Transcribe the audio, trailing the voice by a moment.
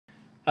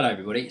Hello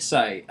everybody,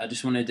 so I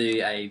just want to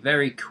do a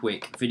very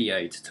quick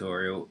video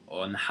tutorial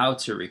on how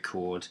to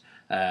record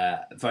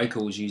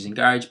vocals using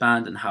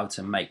Garageband and how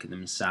to make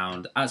them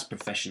sound as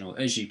professional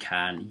as you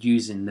can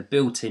using the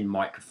built-in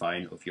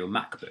microphone of your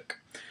MacBook.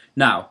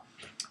 Now,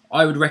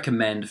 I would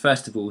recommend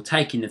first of all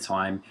taking the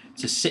time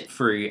to sit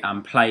through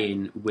and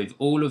playing with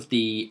all of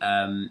the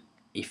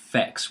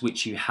effects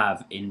which you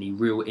have in the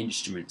real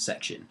instrument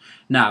section.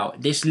 Now,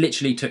 this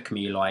literally took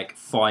me like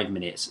 5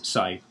 minutes.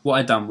 So what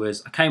I done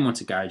was I came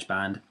onto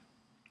GarageBand,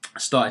 I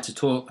started to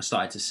talk, I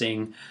started to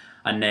sing,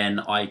 and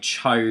then I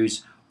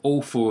chose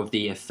all 4 of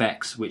the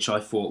effects which I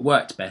thought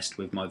worked best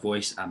with my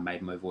voice and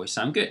made my voice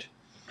sound good.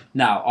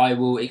 Now, I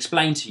will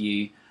explain to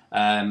you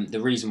the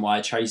reason why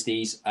I chose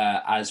these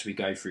as we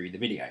go through the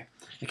video.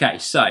 Okay,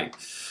 so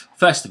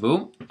first of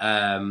all,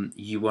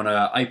 you want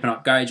to open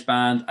up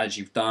GarageBand as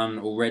you've done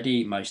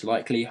already, most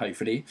likely,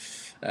 hopefully.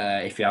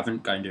 If you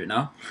haven't, go and do it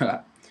now.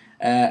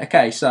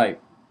 Okay, so,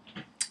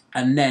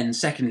 and then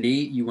secondly,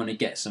 you want to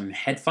get some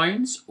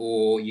headphones,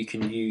 or you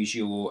can use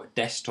your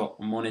desktop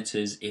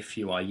monitors if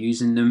you are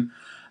using them,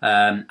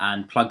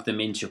 and plug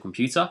them into your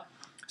computer.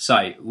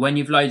 So when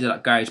you've loaded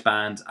up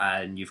GarageBand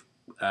and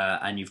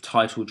you've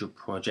titled your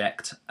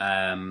project,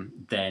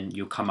 then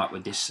you'll come up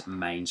with this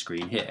main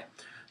screen here.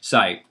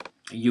 So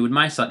you would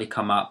most likely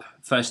come up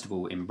first of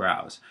all in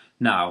Browse.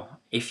 Now,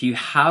 if you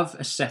have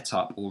a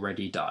setup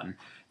already done,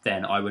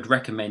 then I would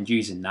recommend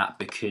using that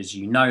because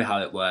you know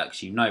how it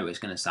works, you know what it's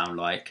going to sound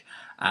like,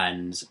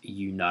 and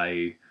you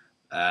know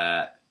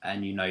that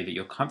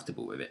you're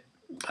comfortable with it.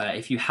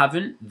 If you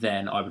haven't,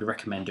 then I would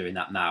recommend doing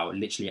that now.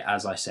 Literally,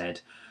 as I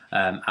said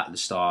at the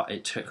start,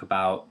 it took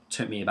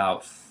me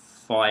about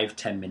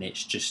 5-10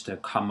 minutes just to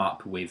come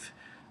up with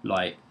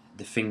like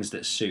the things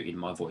that suited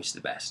my voice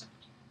the best.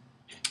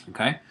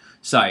 Okay,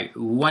 so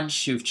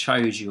once you've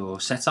chose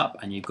your setup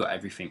and you've got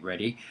everything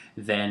ready,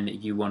 then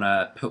you want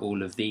to put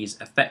all of these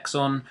effects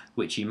on,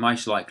 which you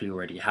most likely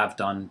already have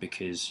done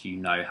because you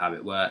know how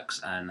it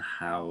works and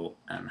how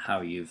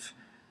you've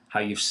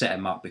set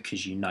them up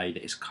because you know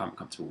that it's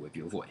comfortable with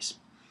your voice.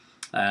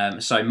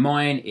 So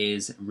mine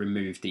is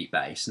remove deep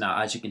bass. Now,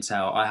 as you can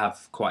tell, I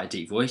have quite a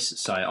deep voice,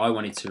 so I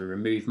wanted to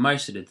remove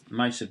most of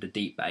the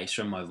deep bass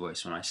from my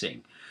voice when I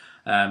sing.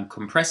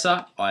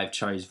 Compressor, I've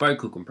chose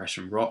vocal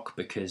compression rock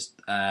because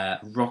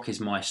rock is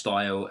my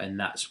style and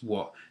that's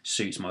what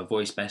suits my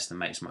voice best and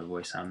makes my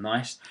voice sound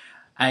nice.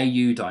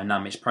 AU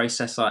dynamics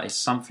processor is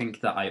something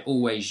that I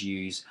always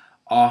use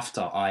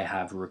after I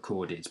have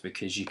recorded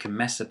because you can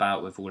mess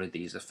about with all of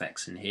these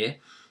effects in here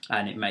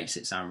and it makes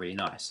it sound really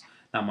nice.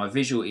 Now, my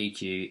visual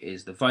EQ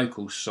is the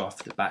vocal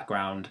soft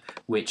background,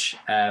 which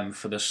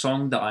for the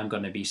song that I'm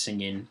going to be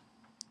singing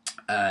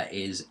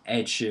is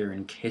Ed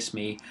Sheeran "Kiss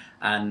Me,"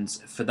 and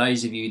for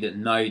those of you that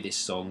know this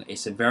song,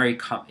 it's a very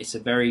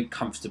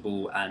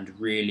comfortable and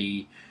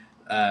really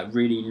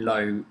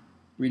low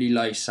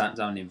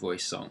sounding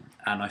voice song,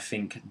 and I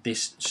think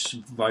this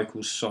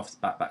vocal soft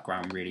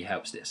background really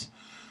helps this.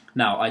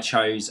 Now, I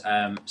chose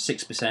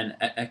 6%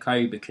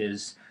 echo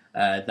because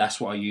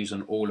that's what I use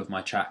on all of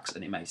my tracks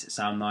and it makes it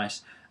sound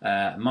nice.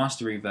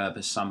 Master reverb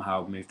has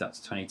somehow moved up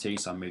to 22,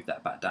 so I moved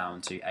that back down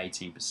to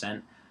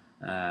 18%.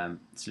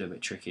 It's a little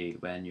bit tricky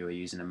when you're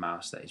using a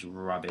mouse that is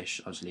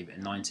rubbish. I'll just leave it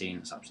at 19,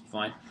 that's absolutely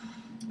fine.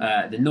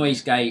 The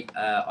noise gate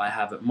I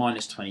have at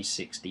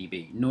 -26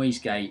 dB. Noise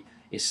gate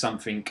is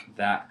something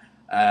that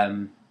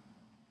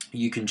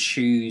you can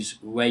choose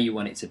where you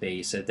want it to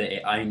be so that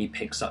it only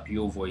picks up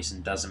your voice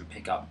and doesn't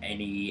pick up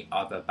any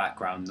other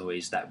background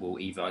noise that will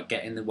either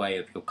get in the way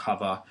of your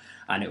cover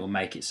and it will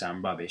make it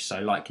sound rubbish. So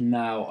like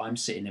now I'm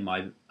sitting in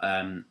my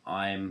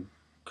I'm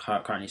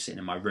currently sitting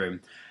in my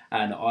room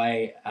and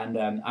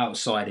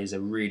outside is a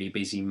really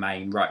busy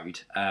main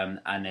road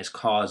and there's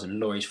cars and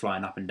lorries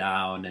flying up and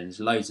down and there's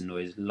loads of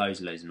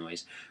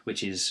noise,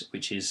 which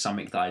is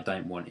something that I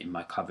don't want in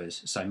my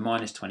covers. So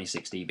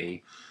 -26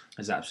 dB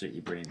is absolutely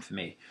brilliant for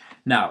me.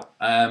 Now,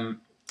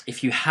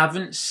 if you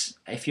haven't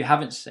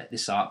set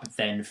this up,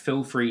 then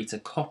feel free to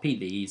copy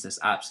these. That's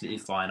absolutely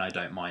fine. I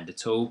don't mind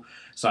at all.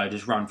 So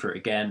just run through it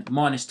again.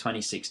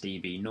 -26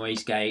 dB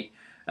noise gate,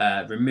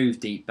 remove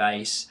deep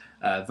bass,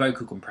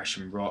 vocal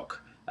compression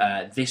rock.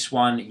 This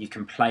one you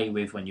can play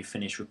with when you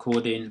finish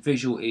recording.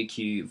 Visual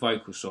EQ,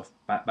 vocal soft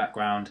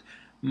background,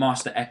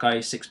 master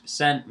echo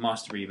 6%,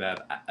 master reverb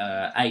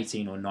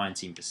 18 or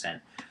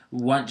 19%.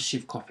 Once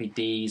you've copied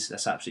these,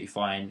 that's absolutely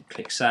fine.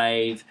 Click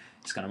save.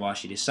 It's going to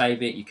ask you to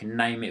save it. You can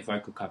name it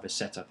vocal cover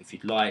setup if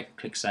you'd like.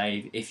 Click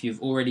save. If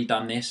you've already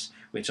done this,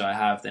 which I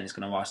have, then it's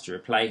going to ask to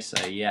replace.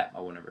 So yeah, I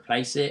want to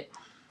replace it.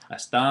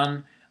 That's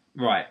done.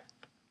 Right.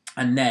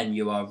 And then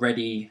you are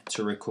ready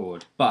to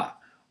record. But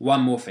one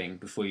more thing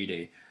before you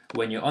do.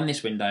 When you're on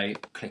this window,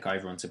 click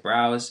over onto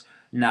Browse.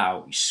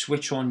 Now,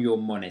 switch on your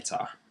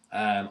monitor.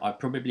 I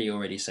probably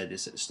already said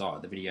this at the start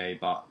of the video,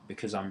 but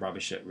because I'm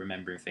rubbish at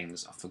remembering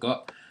things, I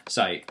forgot.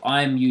 So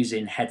I'm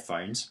using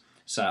headphones.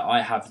 So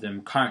I have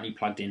them currently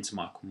plugged into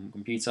my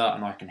computer,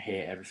 and I can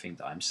hear everything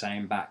that I'm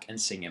saying back and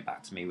singing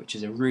back to me, which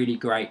is a really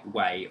great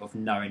way of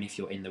knowing if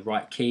you're in the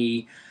right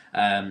key,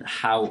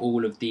 how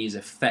all of these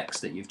effects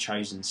that you've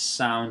chosen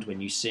sound when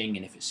you sing,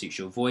 and if it suits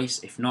your voice.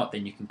 If not,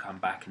 then you can come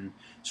back and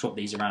swap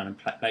these around and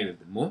play with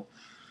them more.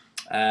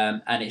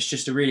 And it's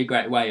just a really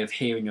great way of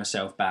hearing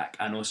yourself back,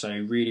 and also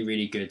really,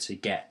 really good to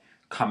get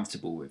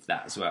comfortable with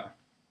that as well.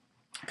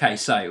 Okay,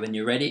 so when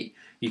you're ready,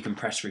 you can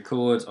press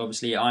record.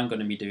 Obviously, I'm going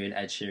to be doing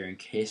Ed Sheeran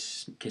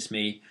Kiss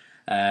Me.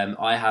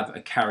 I have a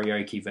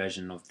karaoke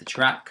version of the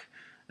track.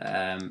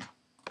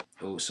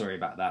 Oh, sorry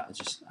about that, I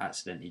just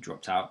accidentally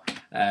dropped out.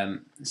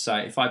 So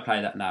if I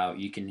play that now,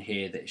 you can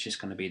hear that it's just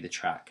going to be the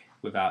track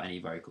without any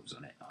vocals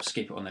on it. I'll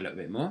skip it on a little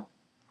bit more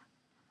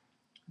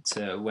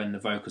to when the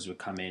vocals would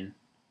come in,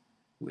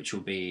 which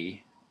will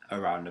be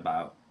around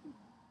about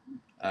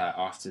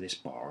after this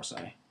bar or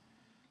so.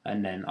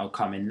 And then I'll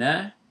come in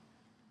there.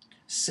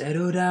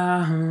 Settle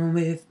down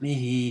with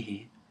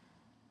me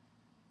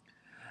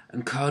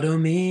and cuddle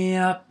me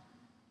up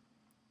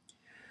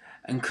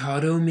and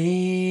cuddle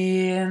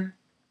me in.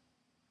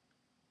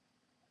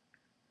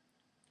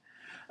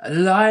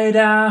 Lie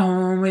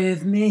down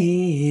with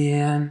me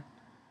and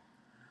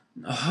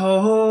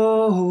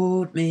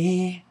hold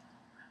me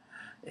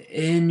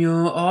in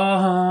your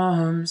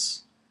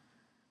arms.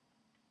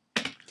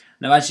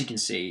 Now, as you can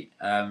see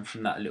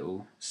from that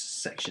little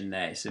section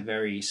there, it's a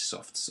very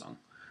soft song.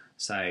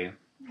 So,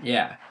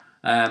 yeah,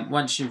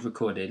 once you've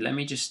recorded, let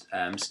me just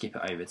skip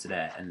it over to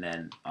there, and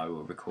then I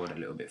will record a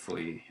little bit for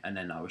you, and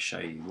then I will show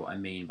you what I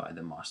mean by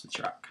the master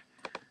track.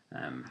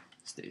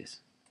 Let's do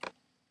this.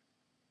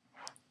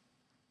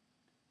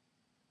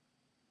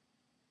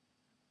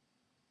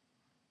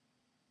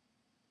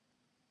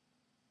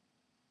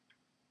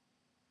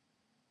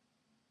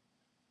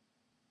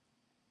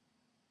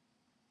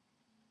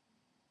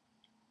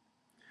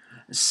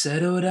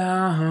 Settle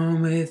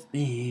down with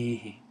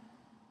me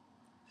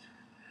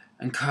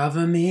and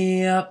cover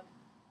me up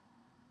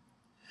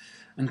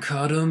and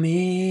cuddle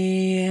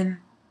me in.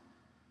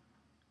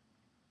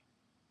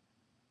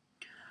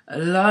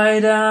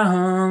 Lie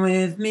down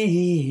with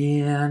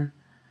me and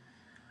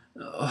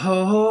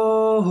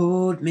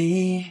hold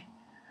me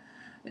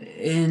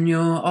in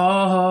your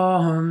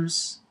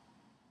arms.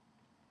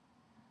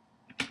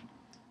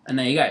 And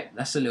there you go,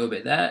 that's a little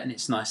bit there, and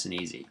it's nice and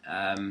easy.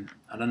 I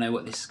don't know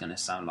what this is going to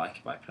sound like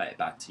if I play it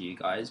back to you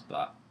guys,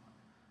 but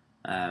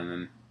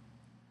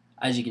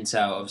as you can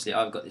tell, obviously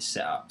I've got this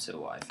set up to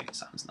what I think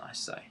sounds nice.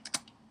 So,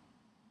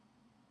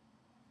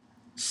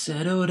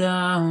 settle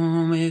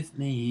down with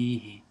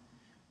me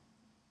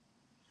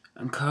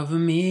and cover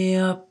me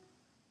up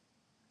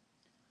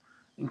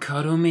and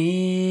cuddle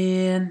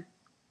me in.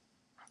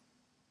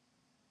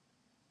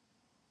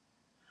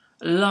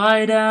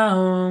 Lie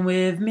down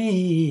with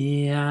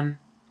me and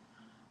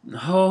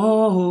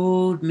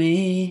hold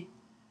me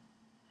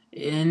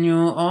in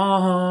your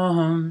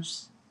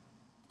arms.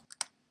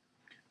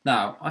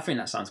 Now, I think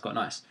that sounds quite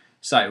nice.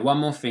 So, one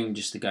more thing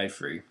just to go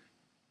through.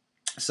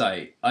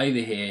 So, over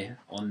here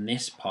on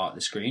this part of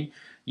the screen,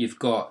 you've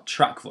got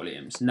track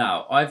volumes.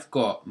 Now, I've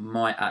got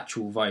my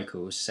actual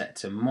vocals set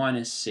to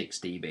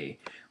 -6 dB,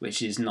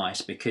 which is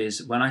nice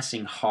because when I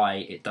sing high,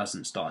 it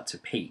doesn't start to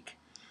peak.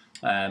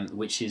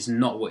 Which is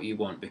not what you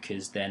want,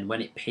 because then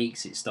when it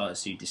peaks it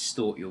starts to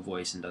distort your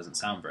voice and doesn't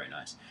sound very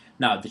nice.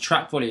 Now, the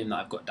track volume that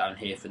I've got down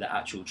here for the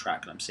actual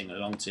track that I'm singing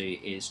along to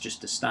is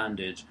just a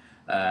standard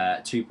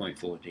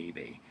 2.4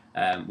 dB,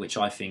 which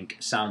I think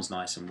sounds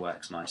nice and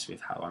works nice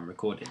with how I'm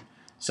recording.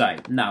 So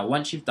now,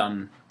 once you've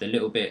done the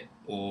little bit,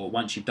 or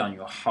once you've done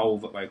your whole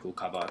vocal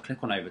cover,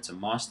 click on over to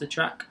master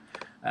track,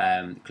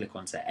 click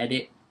on to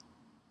edit.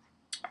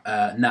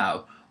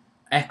 Now,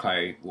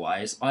 echo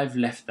wise, I've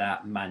left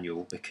that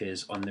manual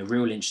because on the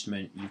real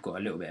instrument you've got a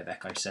little bit of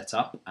echo set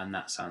up, and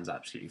that sounds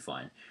absolutely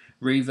fine.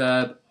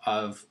 Reverb,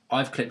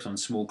 I've clicked on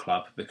small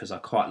club because I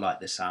quite like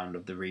the sound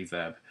of the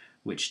reverb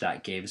which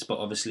that gives, but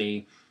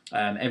obviously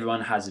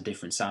everyone has a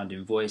different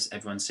sounding voice,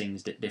 everyone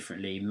sings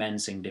differently, men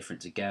sing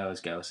different to girls,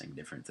 girls sing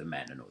different to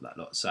men, and all that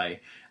lot, so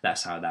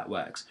that's how that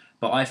works.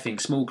 But I think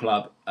small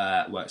club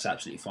works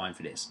absolutely fine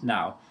for this.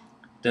 Now,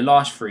 the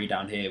last three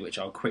down here, which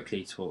I'll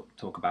quickly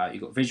talk about,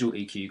 you've got visual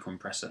EQ,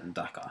 compressor, and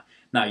DACA.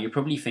 Now, you're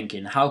probably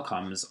thinking, how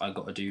comes I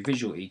got to do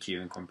visual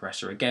EQ and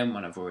compressor again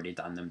when I've already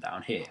done them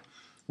down here?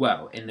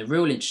 Well, in the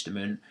real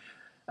instrument,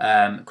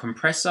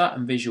 compressor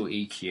and visual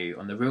EQ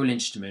on the real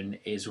instrument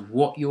is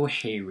what you're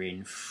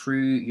hearing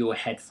through your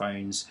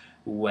headphones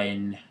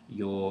when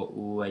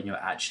you're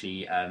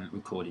actually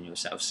recording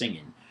yourself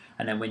singing.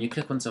 And then when you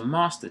click onto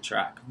master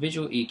track,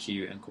 visual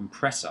EQ and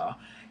compressor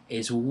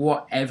is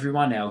what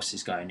everyone else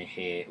is going to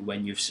hear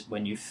when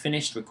you've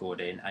finished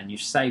recording and you've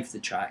saved the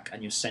track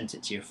and you've sent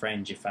it to your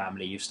friends, your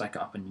family, you've stuck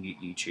it up on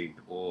YouTube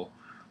or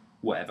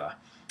whatever.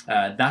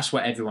 That's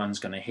what everyone's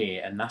going to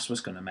hear, and that's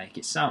what's going to make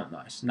it sound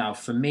nice. Now,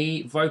 for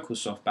me, vocal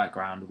soft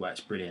background works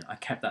brilliant. I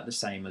kept that the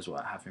same as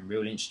what I have in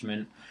real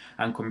instrument,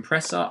 and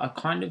compressor, I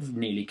kind of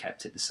nearly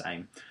kept it the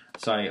same.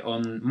 So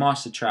on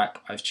master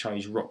track, I've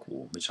chose rock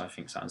wall, which I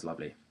think sounds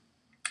lovely.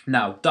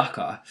 Now,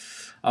 ducker,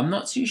 I'm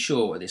not too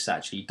sure what this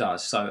actually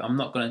does, so I'm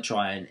not going to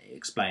try and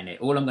explain it.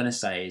 All I'm going to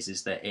say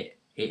is that it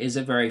is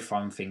a very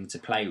fun thing to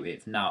play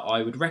with. Now,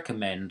 I would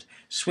recommend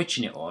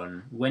switching it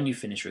on when you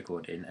finish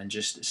recording and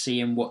just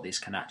seeing what this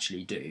can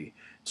actually do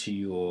to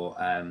your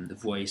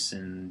voice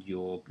and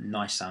your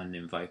nice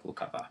sounding vocal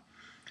cover.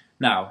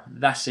 Now,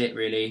 that's it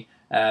really.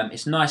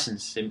 It's nice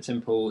and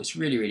simple. It's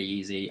really, really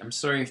easy. I'm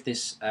sorry if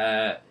this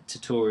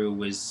tutorial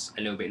was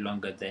a little bit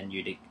longer than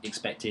you'd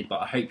expected,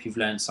 but I hope you've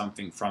learned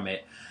something from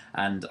it,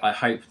 and I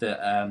hope that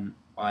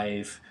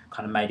I've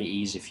kind of made it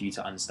easier for you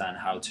to understand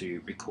how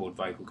to record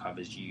vocal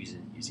covers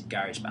using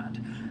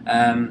Garageband.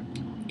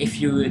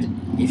 If you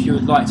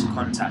would like to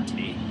contact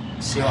me,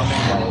 see what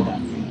I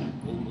mean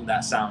by all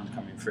that sound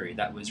coming through.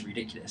 That was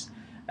ridiculous.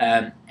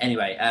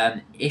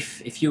 Anyway,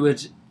 if you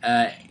would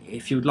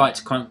like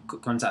to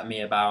contact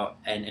me about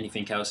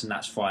anything else, and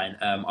that's fine.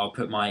 I'll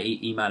put my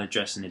email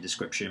address in the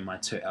description, my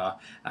Twitter,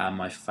 and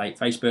my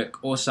Facebook.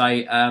 Also,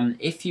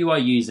 if you are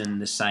using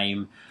the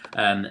same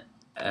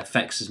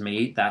effects as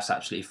me, that's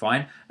absolutely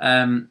fine.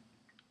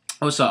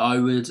 Also, I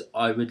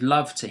would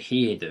love to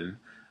hear them.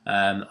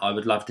 I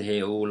would love to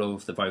hear all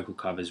of the vocal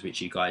covers which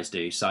you guys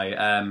do.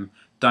 So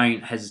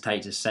don't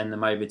hesitate to send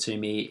them over to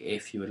me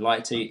if you would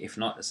like to. If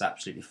not, that's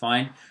absolutely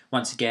fine.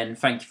 Once again,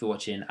 thank you for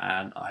watching,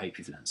 and I hope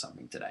you've learned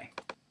something today.